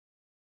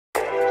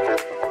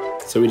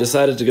So we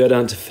decided to go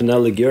down to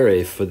Finale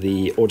Ligure for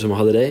the autumn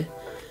holiday.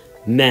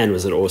 Man,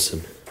 was it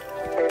awesome.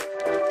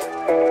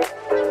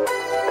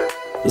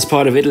 This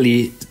part of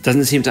Italy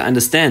doesn't seem to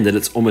understand that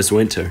it's almost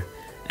winter,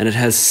 and it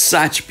has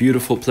such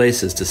beautiful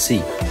places to see.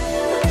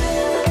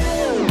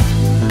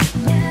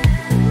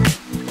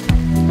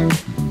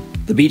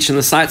 The beach and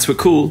the sights were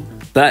cool,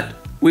 but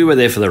we were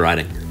there for the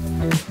riding.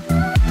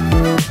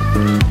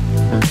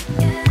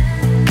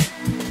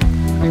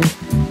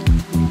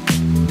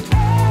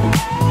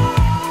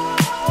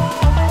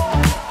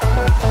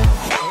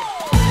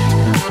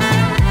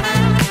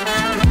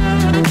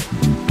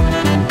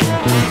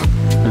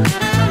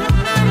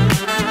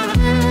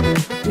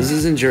 This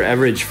isn't your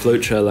average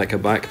float trail like a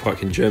bike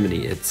park in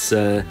Germany. It's,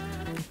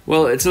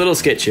 well, it's a little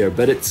sketchier,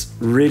 but it's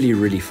really,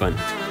 really fun.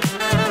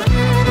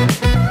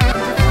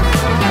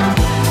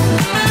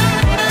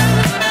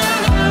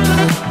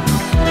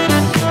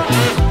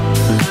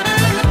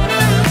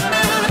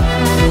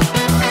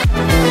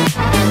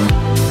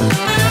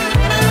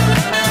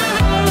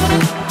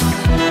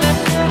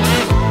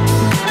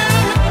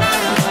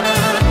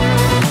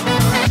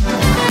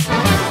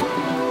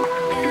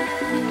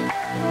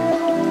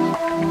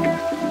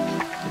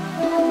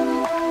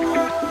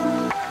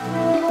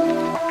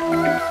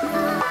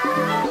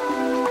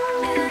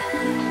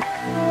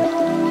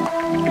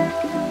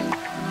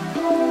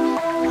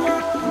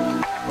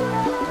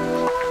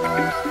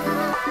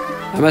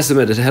 I must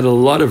admit, it had a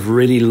lot of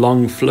really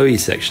long flowy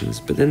sections,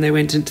 but then they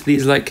went into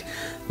these like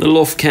little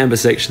off-camber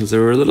sections that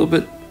were a little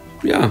bit,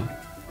 yeah,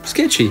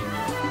 sketchy.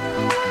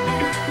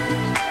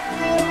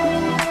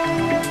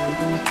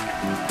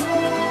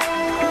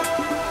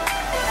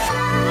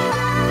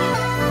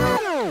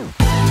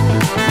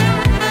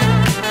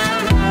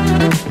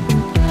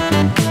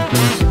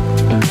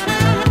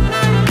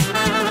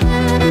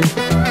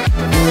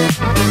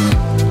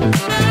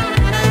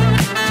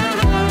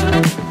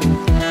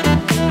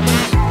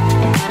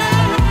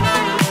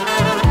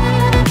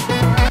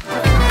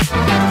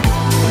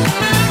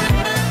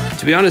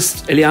 To be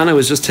honest, Eliana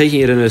was just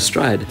taking it in her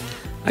stride.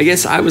 I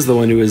guess I was the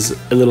one who was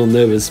a little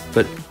nervous,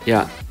 but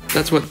yeah,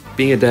 that's what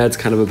being a dad's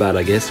kind of about,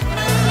 I guess.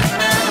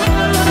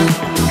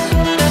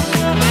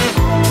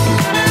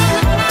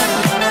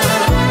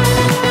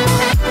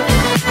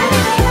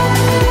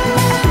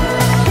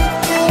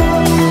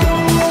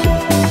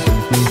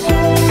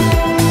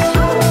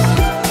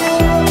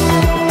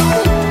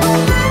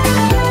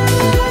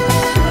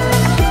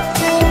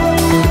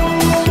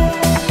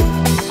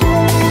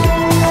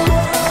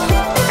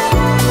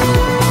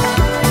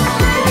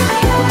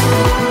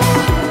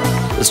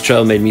 This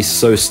trail made me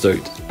so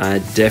stoked. I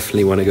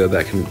definitely want to go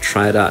back and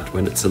try it out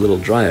when it's a little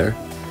drier.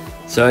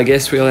 So I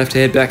guess we'll have to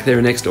head back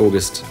there next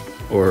August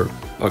or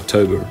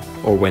October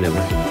or whenever.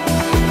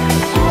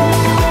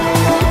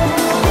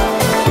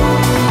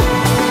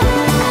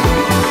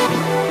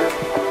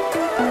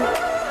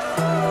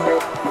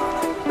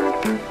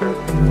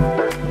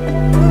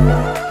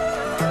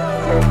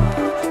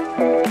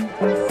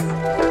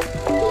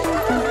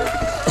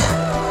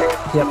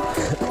 Yep.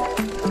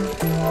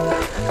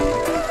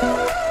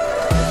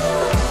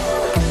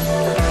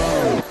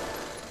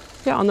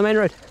 Yeah, on the main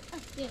road. Oh,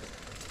 yes.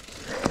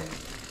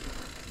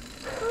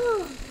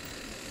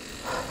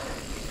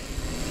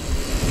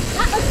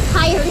 That was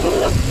tiring.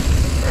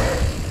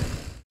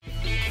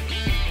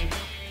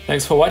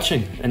 Thanks for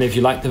watching, and if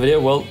you liked the video,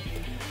 well,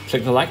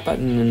 click the like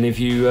button, and if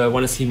you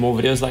want to see more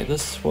videos like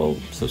this, well,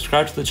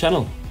 subscribe to the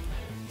channel.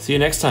 See you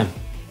next time.